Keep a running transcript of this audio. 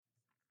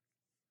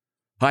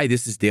Hi,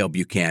 this is Dale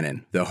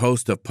Buchanan, the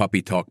host of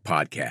Puppy Talk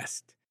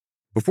Podcast.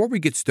 Before we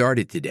get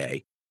started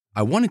today,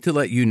 I wanted to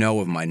let you know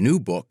of my new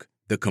book,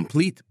 The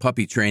Complete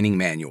Puppy Training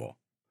Manual.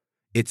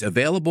 It's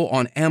available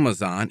on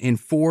Amazon in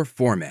 4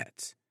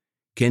 formats: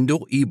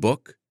 Kindle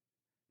ebook,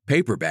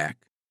 paperback,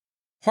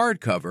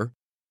 hardcover,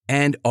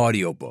 and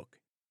audiobook.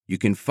 You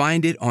can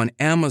find it on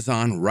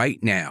Amazon right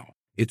now.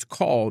 It's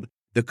called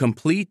The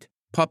Complete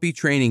Puppy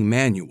Training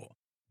Manual,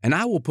 and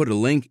I will put a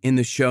link in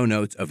the show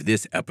notes of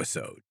this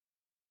episode.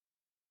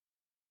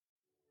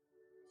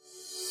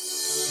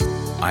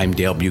 I'm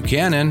Dale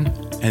Buchanan,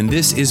 and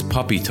this is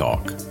Puppy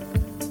Talk,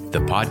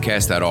 the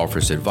podcast that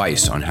offers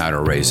advice on how to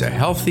raise a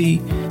healthy,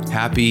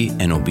 happy,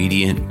 and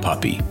obedient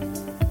puppy.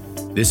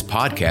 This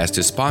podcast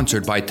is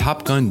sponsored by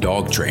Top Gun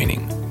Dog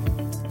Training.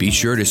 Be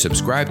sure to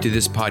subscribe to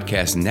this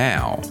podcast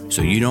now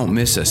so you don't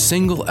miss a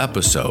single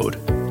episode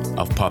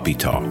of Puppy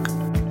Talk.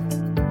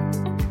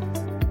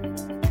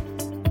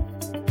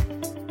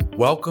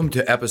 Welcome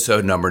to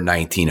episode number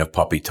 19 of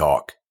Puppy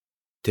Talk.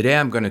 Today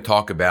I'm going to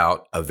talk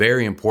about a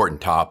very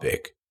important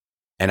topic,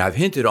 and I've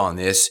hinted on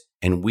this,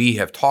 and we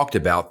have talked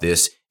about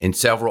this in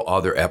several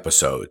other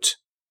episodes.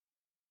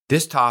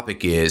 This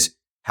topic is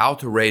how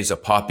to raise a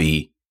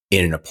puppy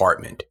in an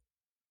apartment.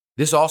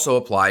 This also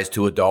applies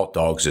to adult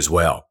dogs as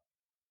well.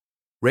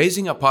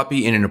 Raising a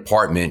puppy in an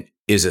apartment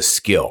is a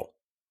skill.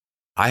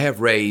 I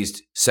have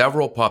raised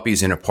several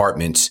puppies in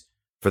apartments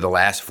for the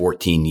last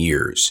 14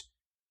 years,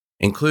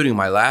 including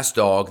my last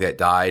dog that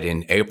died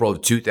in April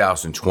of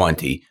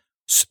 2020,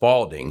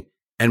 Spalding,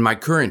 and my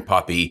current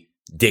puppy,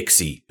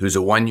 Dixie, who's a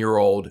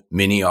 1-year-old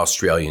mini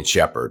Australian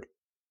Shepherd.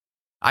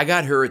 I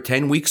got her at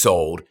 10 weeks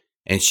old,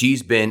 and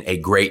she's been a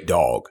great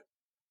dog.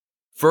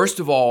 First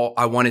of all,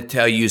 I want to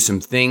tell you some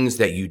things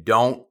that you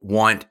don't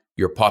want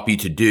your puppy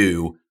to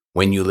do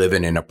when you live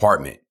in an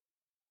apartment.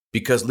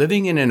 Because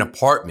living in an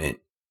apartment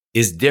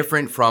is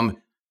different from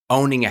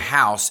owning a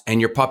house, and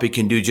your puppy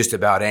can do just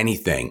about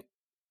anything.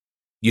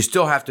 You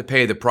still have to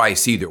pay the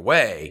price either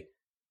way,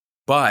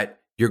 but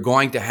you're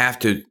going to have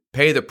to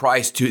pay the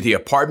price to the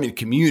apartment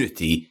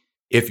community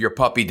if your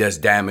puppy does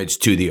damage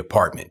to the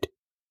apartment.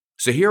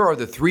 So here are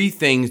the 3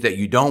 things that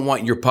you don't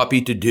want your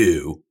puppy to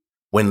do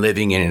when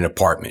living in an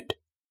apartment.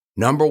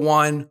 Number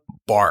 1,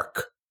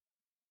 bark.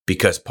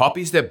 Because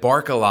puppies that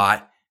bark a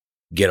lot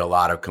get a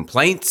lot of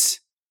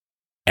complaints,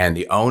 and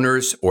the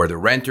owners or the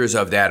renters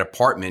of that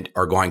apartment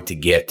are going to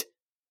get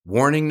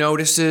warning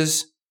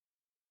notices.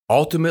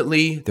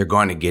 Ultimately, they're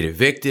going to get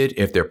evicted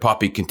if their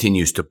puppy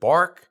continues to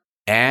bark,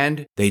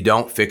 and they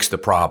don't fix the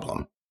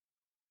problem.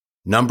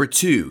 Number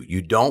 2,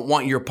 you don't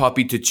want your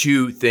puppy to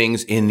chew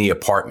things in the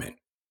apartment.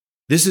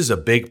 This is a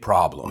big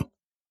problem.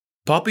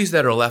 Puppies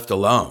that are left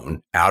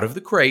alone, out of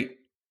the crate,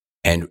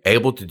 and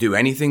able to do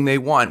anything they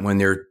want when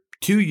they're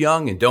too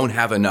young and don't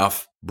have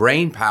enough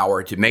brain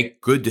power to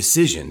make good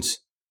decisions,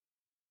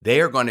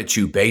 they are going to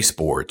chew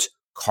baseboards,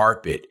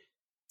 carpet,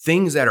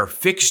 things that are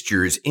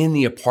fixtures in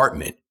the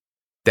apartment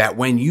that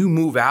when you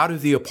move out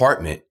of the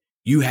apartment,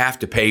 you have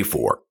to pay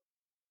for.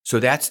 So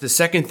that's the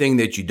second thing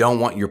that you don't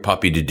want your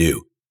puppy to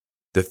do.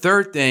 The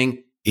third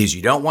thing is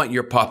you don't want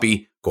your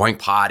puppy going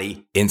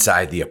potty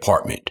inside the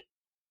apartment.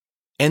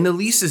 And the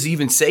leases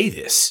even say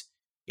this.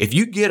 If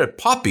you get a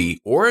puppy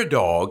or a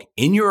dog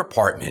in your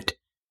apartment,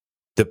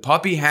 the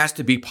puppy has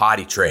to be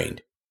potty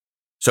trained.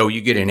 So you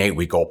get an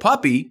 8-week-old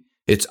puppy,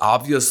 it's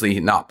obviously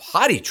not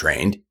potty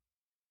trained,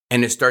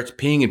 and it starts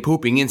peeing and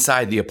pooping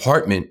inside the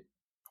apartment,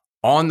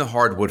 on the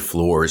hardwood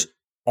floors,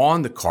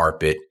 on the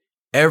carpet,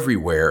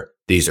 everywhere.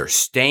 These are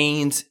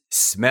stains,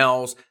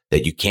 smells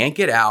that you can't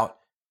get out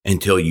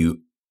until you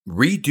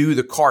redo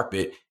the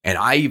carpet. And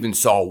I even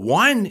saw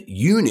one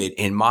unit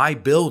in my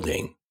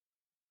building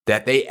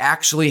that they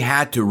actually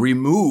had to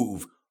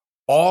remove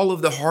all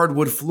of the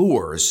hardwood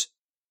floors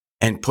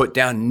and put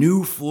down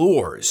new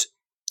floors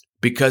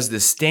because the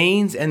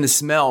stains and the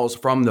smells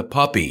from the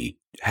puppy,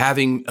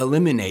 having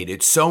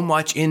eliminated so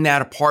much in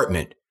that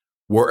apartment,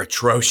 were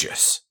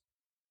atrocious.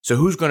 So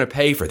who's going to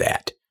pay for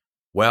that?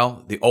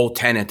 Well, the old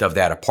tenant of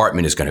that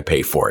apartment is going to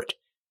pay for it,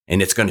 and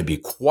it's going to be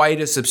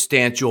quite a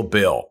substantial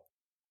bill.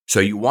 So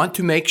you want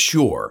to make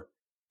sure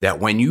that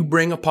when you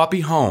bring a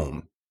puppy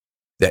home,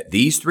 that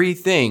these 3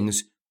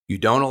 things you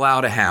don't allow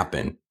to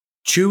happen: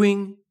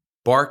 chewing,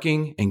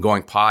 barking, and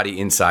going potty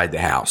inside the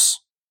house.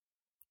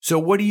 So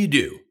what do you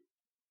do?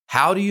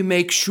 How do you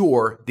make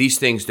sure these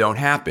things don't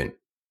happen?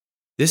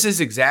 This is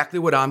exactly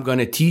what I'm going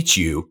to teach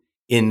you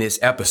in this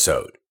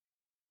episode.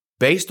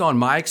 Based on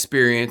my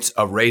experience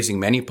of raising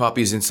many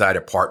puppies inside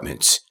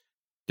apartments,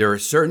 there are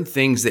certain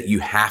things that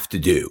you have to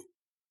do,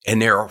 and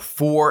there are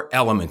 4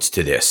 elements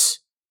to this: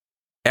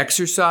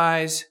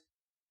 exercise,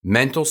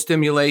 mental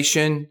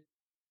stimulation,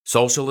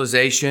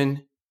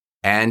 socialization,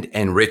 and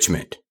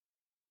enrichment.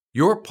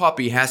 Your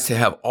puppy has to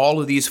have all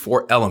of these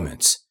 4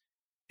 elements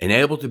and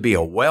able to be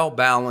a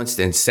well-balanced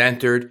and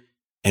centered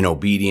and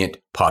obedient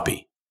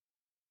puppy.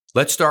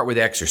 Let's start with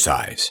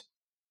exercise.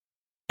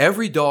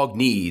 Every dog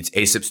needs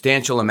a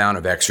substantial amount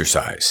of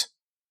exercise.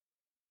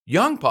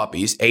 Young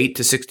puppies, 8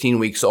 to 16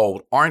 weeks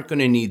old, aren't going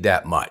to need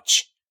that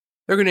much.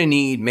 they're going to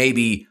need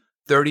maybe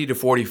 30 to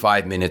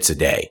 45 minutes a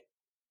day.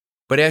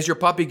 But as your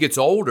puppy gets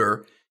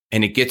older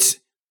and it gets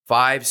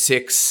 5,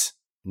 6,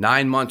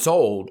 9 months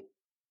old,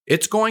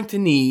 it's going to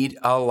need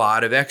a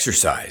lot of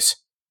exercise.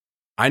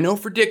 I know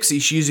for Dixie,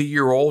 she's a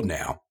year old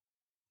now.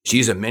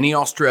 She's a mini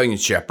Australian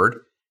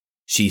Shepherd.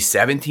 She's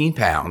 17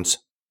 pounds.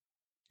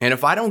 And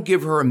if I don't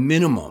give her a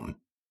minimum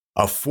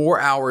of 4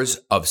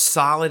 hours of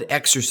solid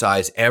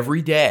exercise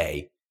every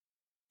day,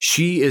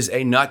 she is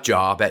a nut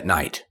job at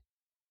night.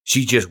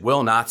 She just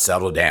will not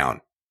settle down.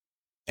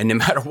 And no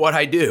matter what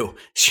I do,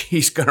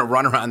 she's going to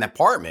run around the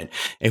apartment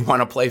and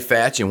want to play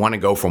fetch and want to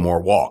go for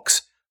more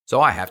walks.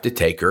 So I have to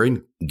take her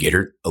and get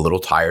her a little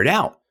tired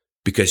out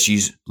because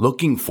she's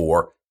looking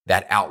for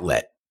that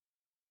outlet.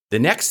 The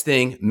next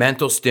thing,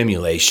 mental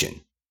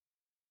stimulation.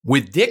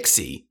 With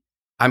Dixie,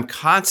 I'm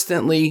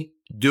constantly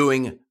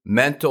doing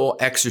mental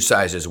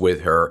exercises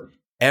with her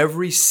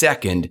every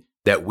second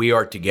that we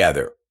are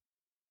together.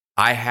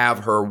 I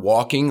have her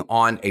walking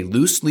on a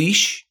loose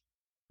leash,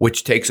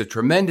 which takes a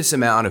tremendous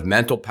amount of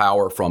mental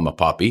power from a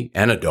puppy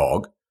and a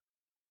dog.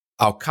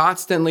 I'll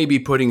constantly be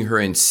putting her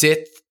in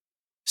sit,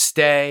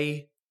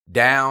 stay,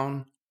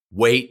 down,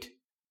 wait,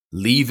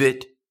 leave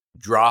it,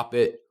 drop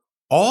it.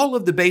 All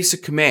of the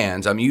basic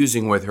commands I'm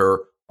using with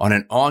her on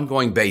an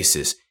ongoing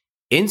basis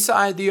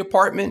inside the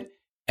apartment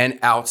and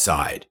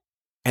outside.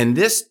 And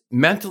this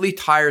mentally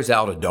tires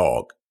out a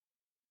dog.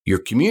 You're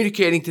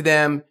communicating to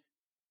them.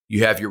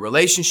 You have your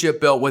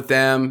relationship built with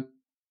them.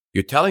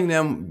 You're telling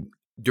them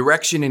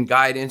direction and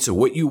guidance of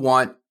what you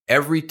want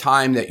every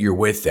time that you're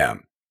with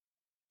them.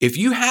 If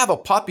you have a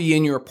puppy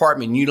in your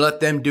apartment and you let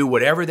them do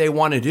whatever they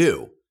want to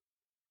do,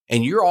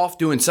 and you're off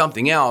doing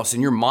something else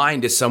and your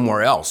mind is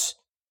somewhere else,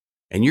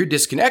 and you're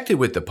disconnected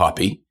with the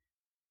puppy,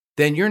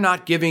 then you're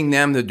not giving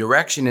them the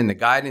direction and the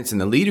guidance and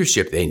the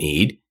leadership they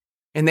need,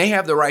 and they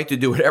have the right to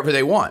do whatever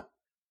they want.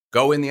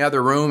 Go in the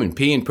other room and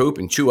pee and poop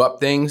and chew up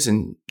things,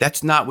 and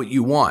that's not what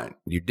you want.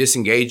 You're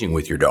disengaging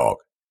with your dog.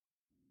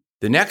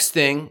 The next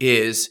thing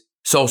is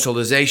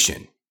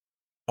socialization.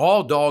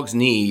 All dogs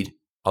need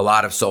a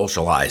lot of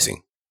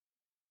socializing.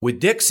 With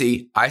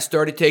Dixie, I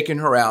started taking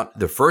her out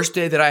the first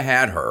day that I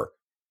had her,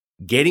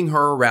 getting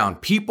her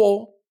around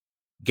people,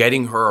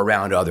 getting her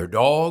around other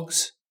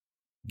dogs,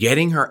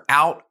 getting her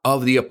out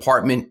of the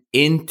apartment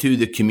into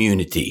the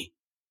community.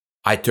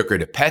 I took her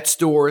to pet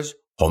stores,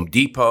 Home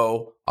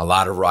Depot, a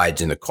lot of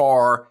rides in the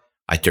car.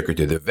 I took her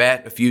to the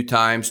vet a few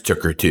times,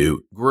 took her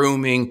to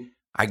grooming.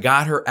 I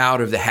got her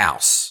out of the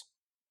house.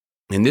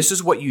 And this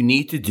is what you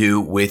need to do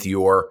with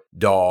your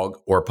dog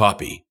or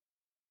puppy.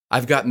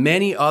 I've got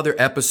many other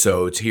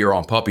episodes here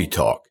on Puppy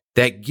Talk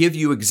that give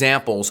you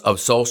examples of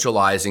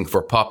socializing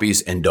for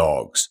puppies and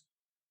dogs.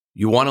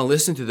 You want to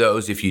listen to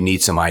those if you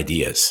need some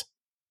ideas.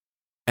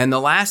 And the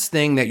last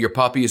thing that your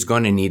puppy is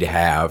going to need to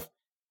have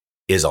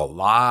is a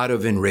lot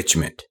of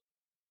enrichment.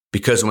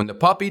 Because when the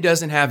puppy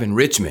doesn't have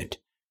enrichment,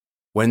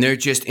 when they're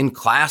just in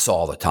class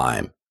all the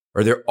time,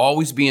 or they're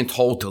always being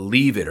told to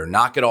leave it or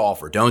knock it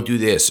off or don't do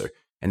this,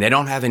 and they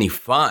don't have any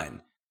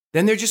fun,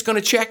 then they're just going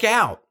to check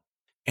out.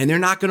 And they're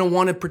not going to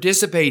want to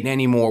participate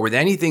anymore with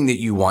anything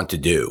that you want to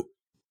do.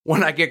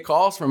 When I get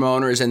calls from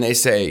owners and they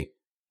say,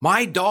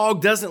 my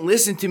dog doesn't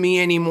listen to me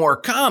anymore,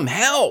 come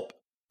help.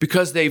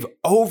 Because they've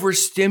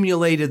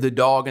overstimulated the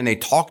dog and they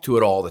talk to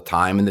it all the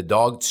time and the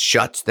dog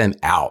shuts them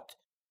out.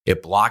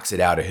 It blocks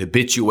it out. It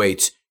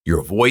habituates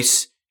your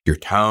voice, your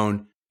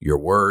tone, your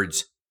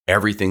words,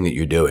 everything that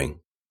you're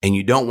doing. And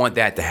you don't want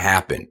that to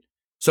happen.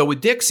 So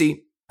with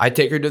Dixie, I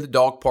take her to the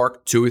dog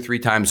park 2 or 3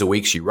 times a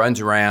week. She runs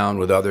around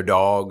with other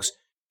dogs.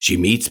 She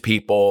meets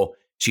people.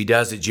 She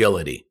does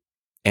agility.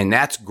 And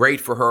that's great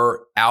for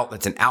her.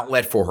 That's an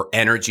outlet for her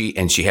energy.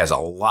 And she has a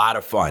lot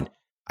of fun.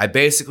 I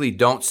basically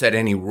don't set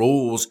any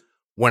rules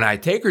when I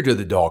take her to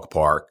the dog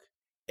park,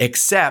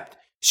 except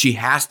she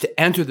has to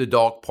enter the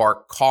dog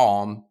park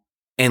calm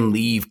and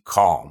leave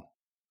calm.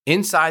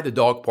 Inside the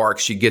dog park,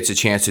 she gets a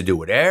chance to do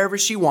whatever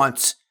she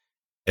wants,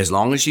 as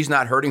long as she's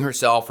not hurting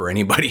herself or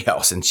anybody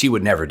else, and she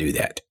would never do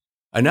that.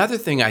 Another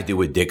thing I do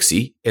with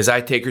Dixie is I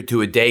take her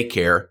to a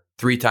daycare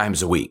 3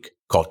 times a week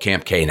called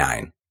Camp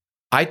K9.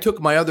 I took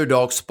my other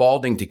dog,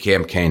 Spalding, to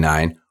Camp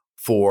K9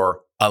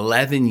 for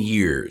 11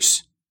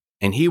 years,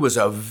 and he was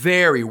a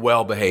very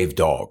well-behaved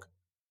dog.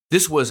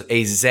 This was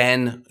a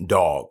Zen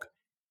dog.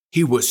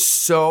 He was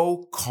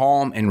so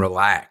calm and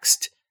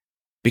relaxed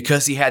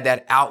because he had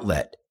that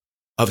outlet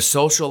of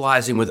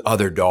socializing with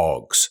other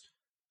dogs,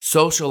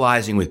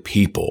 socializing with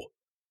people,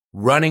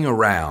 running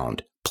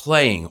around,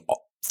 playing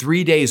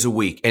 3 days a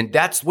week. And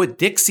that's what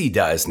Dixie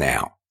does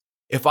now.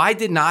 If I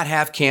did not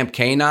have Camp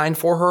K9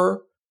 for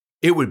her,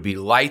 it would be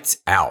lights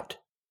out.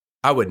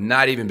 I would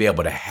not even be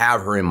able to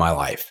have her in my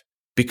life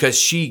because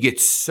she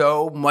gets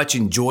so much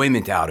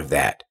enjoyment out of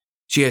that.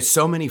 She has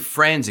so many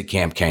friends at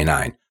Camp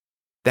K9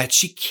 that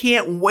she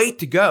can't wait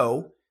to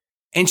go,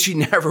 and she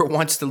never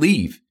wants to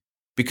leave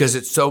because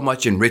it's so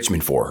much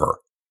enrichment for her.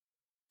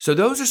 So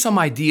those are some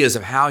ideas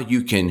of how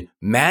you can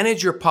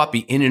manage your puppy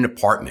in an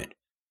apartment.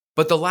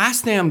 But the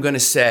last thing I'm going to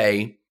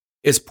say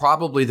is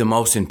probably the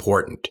most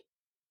important,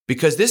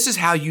 because this is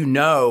how you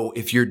know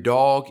if your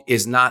dog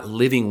is not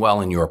living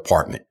well in your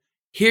apartment.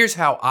 Here's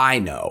how I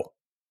know.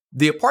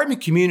 The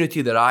apartment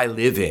community that I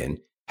live in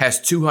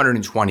has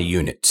 220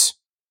 units.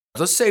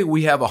 Let's say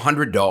we have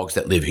 100 dogs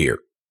that live here.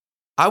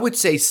 I would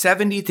say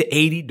 70 to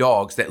 80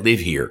 dogs that live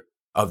here,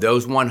 of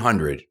those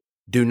 100,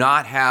 do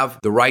not have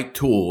the right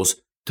tools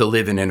to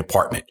live in an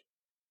apartment,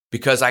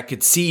 because I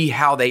could see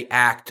how they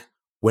act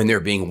when they're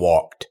being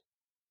walked.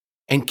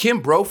 And Kim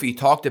Brophy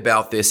talked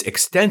about this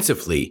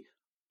extensively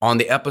on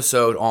the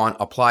episode on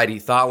applied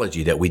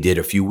ethology that we did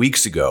a few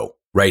weeks ago,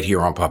 right here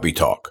on Puppy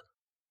Talk.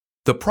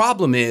 The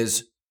problem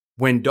is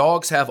when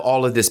dogs have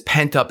all of this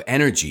pent-up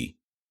energy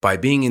by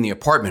being in the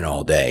apartment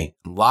all day,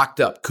 locked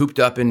up, cooped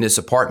up in this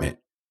apartment,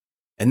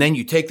 and then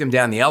you take them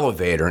down the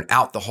elevator and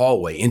out the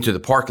hallway into the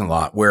parking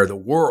lot where the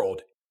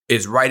world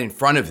is right in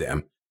front of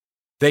them,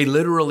 they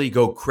literally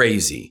go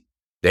crazy.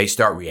 They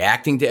start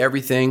reacting to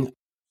everything.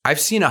 I've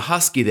seen a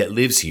husky that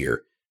lives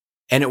here,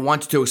 and it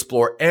wants to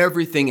explore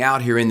everything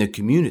out here in the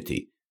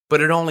community, but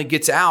it only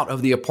gets out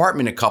of the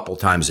apartment a couple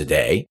times a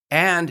day,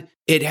 and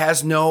it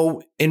has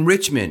no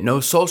enrichment, no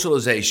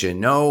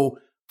socialization, no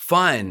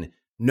fun,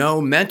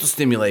 no mental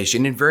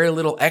stimulation, and very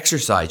little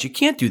exercise. You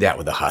can't do that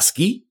with a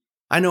husky.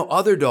 I know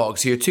other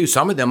dogs here too.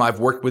 Some of them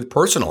I've worked with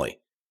personally,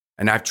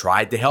 and I've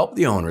tried to help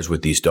the owners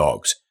with these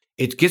dogs.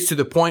 It gets to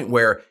the point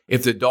where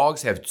if the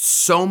dogs have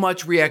so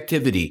much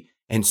reactivity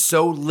and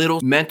so little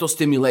mental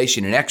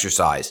stimulation and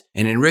exercise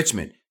and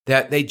enrichment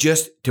that they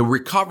just, to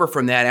recover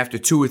from that after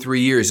 2 or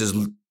 3 years is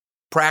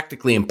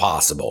practically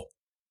impossible.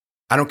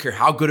 I don't care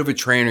how good of a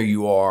trainer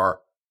you are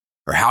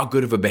or how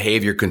good of a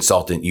behavior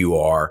consultant you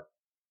are.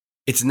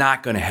 It's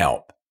not going to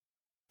help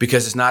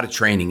because it's not a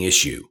training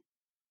issue,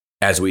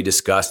 as we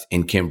discussed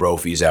in Kim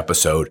Brophy's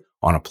episode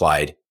on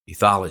applied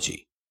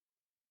ethology.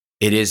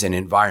 It is an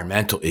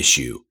environmental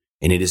issue,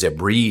 and it is a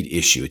breed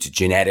issue. It's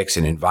genetics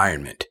and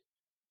environment.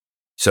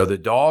 So the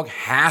dog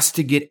has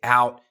to get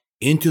out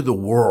into the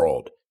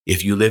world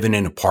if you live in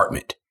an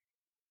apartment,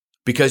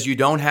 because you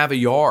don't have a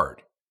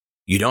yard.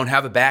 You don't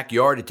have a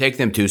backyard to take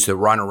them to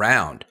run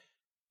around.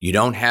 You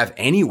don't have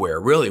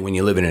anywhere really when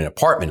you live in an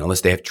apartment,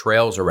 unless they have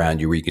trails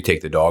around you where you can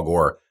take the dog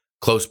or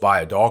close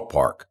by a dog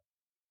park.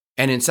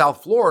 And in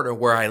South Florida,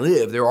 where I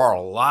live, there are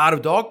a lot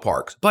of dog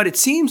parks. But it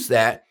seems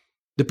that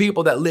the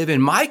people that live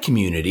in my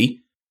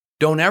community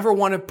don't ever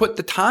want to put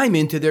the time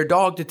into their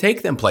dog to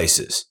take them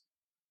places.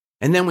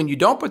 And then when you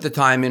don't put the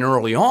time in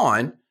early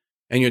on,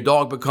 and your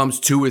dog becomes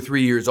 2 or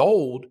 3 years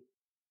old,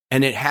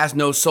 and it has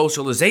no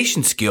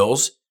socialization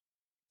skills,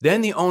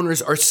 then the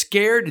owners are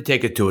scared to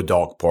take it to a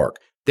dog park.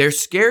 They're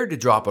scared to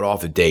drop it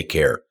off at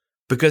daycare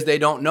because they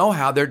don't know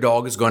how their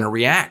dog is going to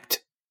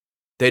react.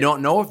 They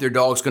don't know if their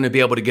dog's going to be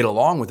able to get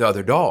along with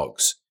other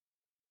dogs.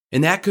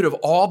 And that could have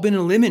all been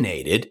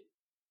eliminated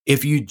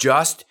if you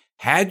just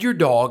had your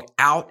dog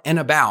out and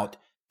about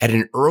at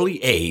an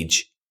early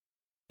age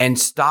and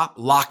stop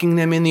locking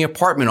them in the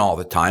apartment all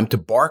the time to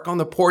bark on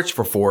the porch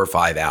for 4 or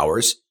 5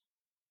 hours.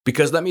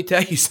 Because let me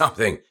tell you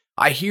something,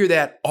 I hear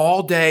that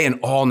all day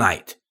and all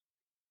night.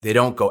 They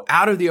don't go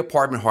out of the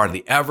apartment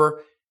hardly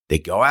ever. They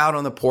go out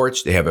on the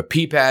porch. They have a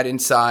pee pad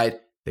inside.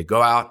 They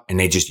go out and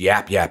they just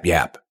yap, yap,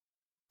 yap.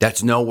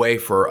 That's no way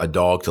for a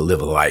dog to live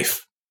a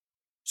life.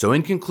 So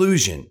in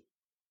conclusion,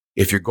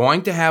 if you're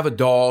going to have a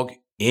dog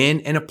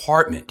in an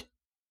apartment,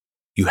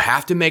 you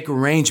have to make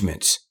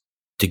arrangements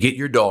to get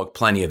your dog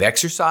plenty of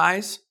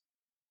exercise,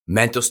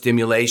 mental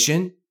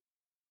stimulation,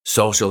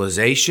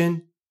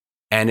 socialization,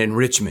 and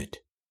enrichment.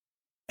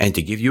 And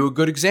to give you a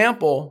good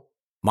example,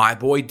 my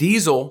boy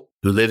Diesel,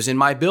 who lives in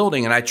my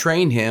building, and I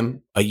trained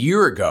him a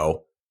year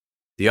ago.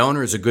 The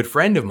owner is a good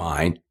friend of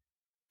mine,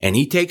 and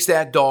he takes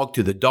that dog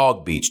to the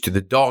dog beach, to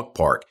the dog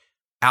park,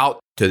 out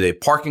to the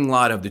parking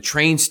lot of the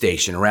train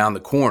station around the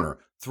corner,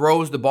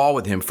 throws the ball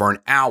with him for an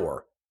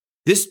hour.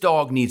 This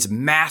dog needs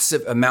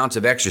massive amounts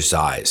of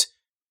exercise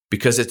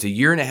because it's a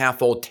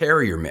 1.5-year-old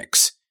terrier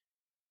mix,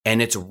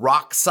 and it's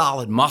rock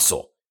solid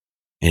muscle.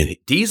 And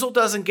if Diesel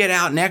doesn't get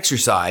out and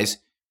exercise,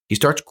 he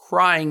starts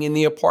crying in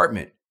the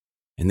apartment.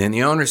 And then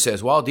the owner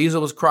says, well,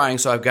 Diesel was crying,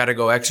 so I've got to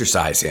go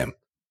exercise him.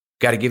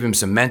 Got to give him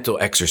some mental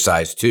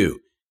exercise too,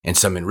 and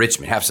some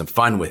enrichment, have some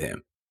fun with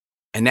him.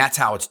 And that's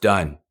how it's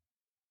done.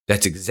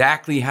 That's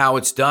exactly how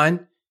it's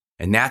done,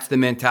 and that's the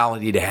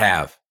mentality to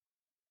have.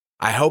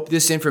 I hope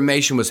this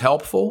information was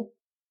helpful.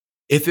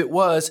 If it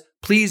was,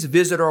 please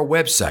visit our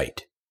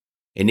website.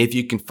 And if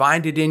you can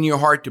find it in your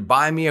heart to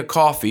buy me a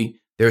coffee,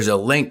 there's a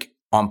link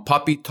on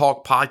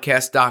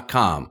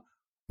puppytalkpodcast.com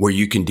where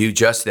you can do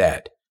just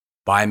that.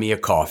 Buy me a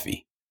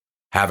coffee.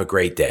 Have a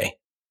great day.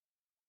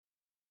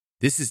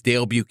 This is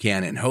Dale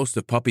Buchanan, host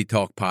of Puppy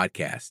Talk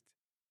Podcast.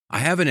 I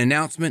have an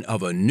announcement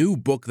of a new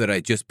book that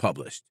I just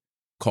published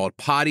called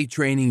Potty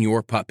Training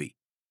Your Puppy.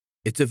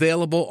 It's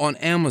available on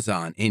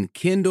Amazon in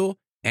Kindle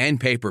and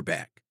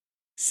paperback,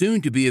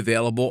 soon to be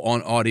available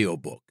on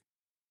audiobook.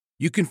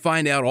 You can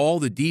find out all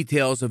the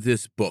details of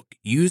this book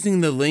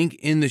using the link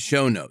in the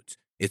show notes.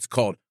 It's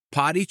called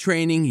Potty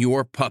Training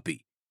Your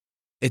Puppy.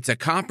 It's a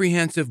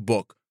comprehensive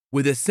book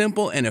with a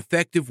simple and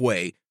effective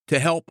way to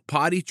help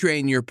potty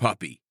train your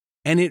puppy,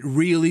 and it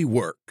really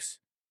works.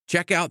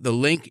 Check out the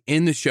link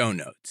in the show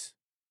notes.